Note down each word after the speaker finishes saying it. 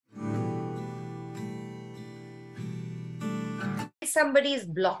somebody is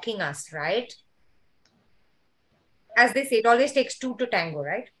blocking us, right? As they say, it always takes two to tango,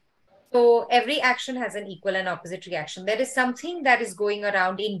 right? So every action has an equal and opposite reaction. There is something that is going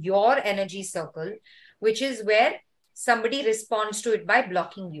around in your energy circle, which is where somebody responds to it by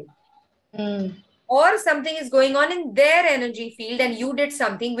blocking you. Or something is going on in their energy field and you did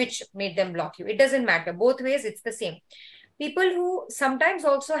something which made them block you. It doesn't matter. Both ways, it's the same. People who sometimes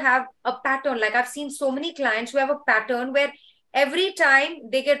also have a pattern, like I've seen so many clients who have a pattern where every time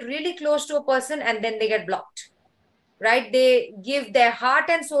they get really close to a person and then they get blocked, right? They give their heart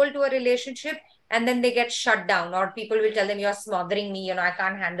and soul to a relationship and then they get shut down, or people will tell them, you're smothering me, I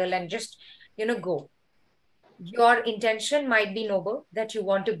can't handle, and just, go. Your intention might be noble, that you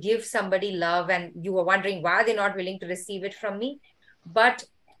want to give somebody love and you are wondering why they're not willing to receive it from me. But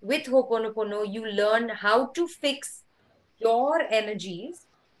with Ho'oponopono, you learn how to fix your energies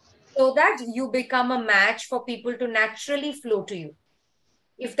so that you become a match for people to naturally flow to you.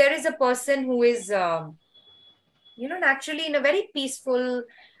 If there is a person who is, naturally in a very peaceful,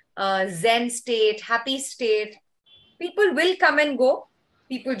 Zen state, happy state, people will come and go.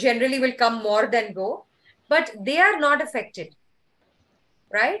 People generally will come more than go, but they are not affected,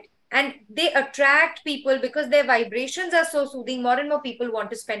 right? And they attract people because their vibrations are so soothing. More and more people want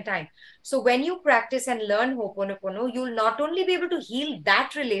to spend time. So when you practice and learn Ho'oponopono, you'll not only be able to heal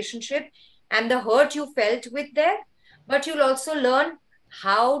that relationship and the hurt you felt with there, but you'll also learn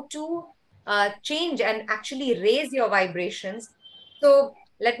how to change and actually raise your vibrations. So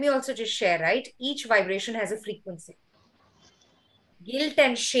let me also just share, right? Each vibration has a frequency. Guilt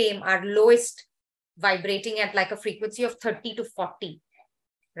and shame are lowest, vibrating at like a frequency of 30 to 40,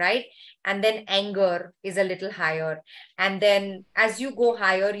 right? And then anger is a little higher. And then as you go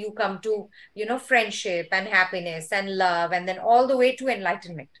higher, you come to, friendship and happiness and love, and then all the way to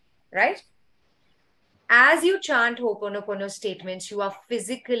enlightenment, right? As you chant Ho'oponopono statements, you are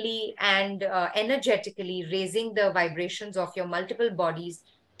physically and energetically raising the vibrations of your multiple bodies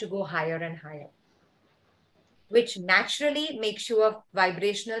to go higher and higher, which naturally makes you a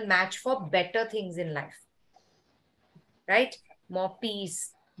vibrational match for better things in life, right? More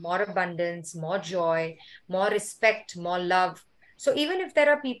peace, more abundance, more joy, more respect, more love. So even if there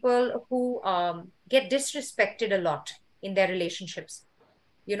are people who get disrespected a lot in their relationships,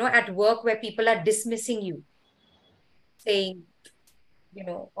 at work where people are dismissing you, saying,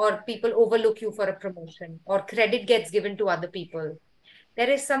 or people overlook you for a promotion, or credit gets given to other people, there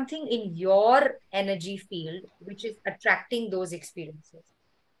is something in your energy field which is attracting those experiences.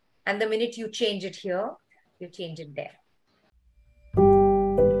 And the minute you change it here, you change it there.